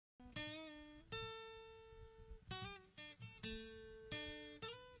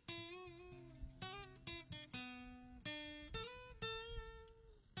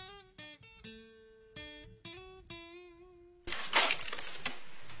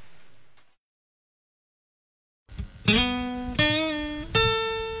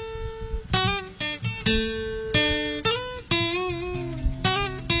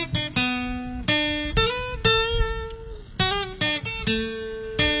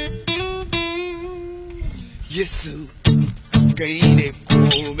Yesu, Kaine,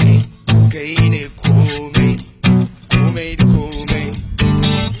 Komai, Kaine, Komai, Komai, Komai.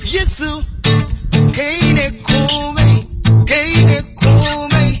 Yesu, Kaine, Komai, Kaine,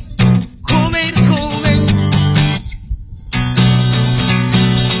 Komai, Komai, Komai.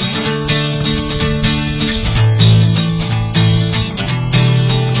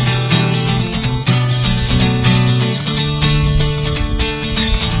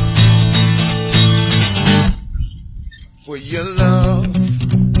 For your love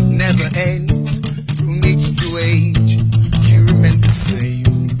never ends from age to age. You remain the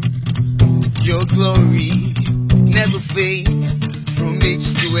same. Your glory never fades from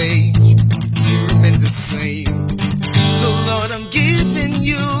age to age. You remain the same. So Lord, I'm giving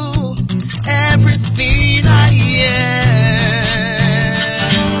you everything I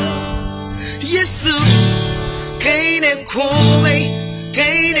am. Yesu, Kaine, Komai,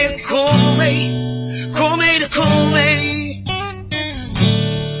 Kaine, Komai. Komai to Komai,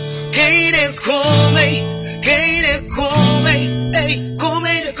 Kaine, Komai, Kaine, Komai, hey,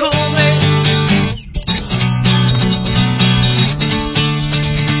 Komai to Komai.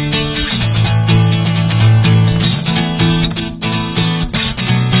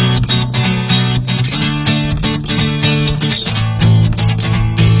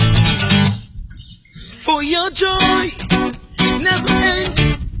 For your joy never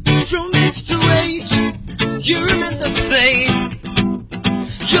ends from age to age. You remain the same.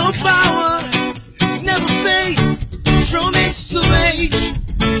 Your power never fades from age to age.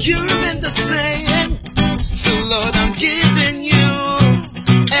 You remain the same. So Lord, I'm giving you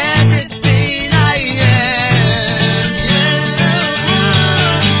everything I am.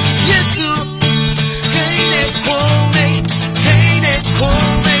 Yesu, Kaine, Komai, Kaine,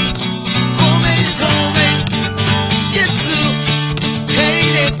 Komai, Komai, Komai. Yesu,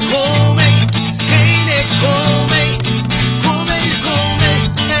 Kaine, Komai, Kaine, Komai, Komai, Komai,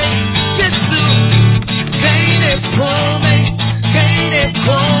 hey. Yesu, Kaine, Komai, Kaine,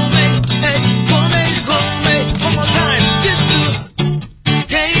 Komai, hey. Komai, Komai. One more time. Yesu,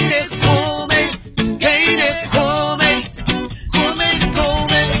 Kaine, Komai, Kaine, Komai, Komai,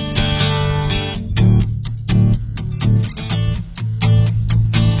 Komai.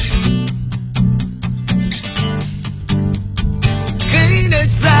 Kaine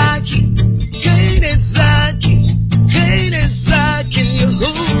Zaki, Kaine Zaki, Kaine Zaki,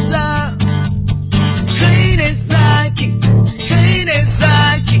 Yahuza. Kaine Zaki, Kaine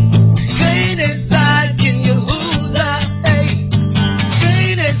Zaki, Kaine Zaki, Yahuza. Hey,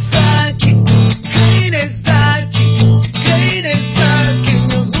 Kaine Zaki, Kaine Zaki, Kaine Zaki,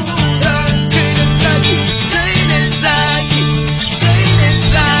 Yahuza. Kaine Zaki, Kaine Zaki, Kaine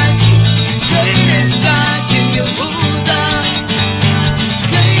Zaki, Kaine Zaki, Yahuza.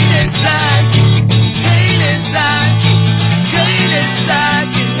 Kaine Zaki, Kaine Zaki, Kaine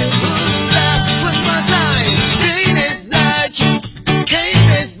Zaki, Yahuza. One more time. Kaine Zaki,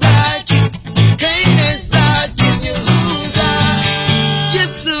 Kaine Zaki, Kaine Zaki, Yahuza.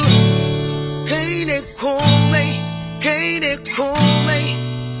 Yesu, Kaine, Komai, Kaine, Komai,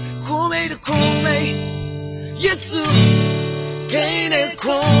 Komai to Komai. Yesu,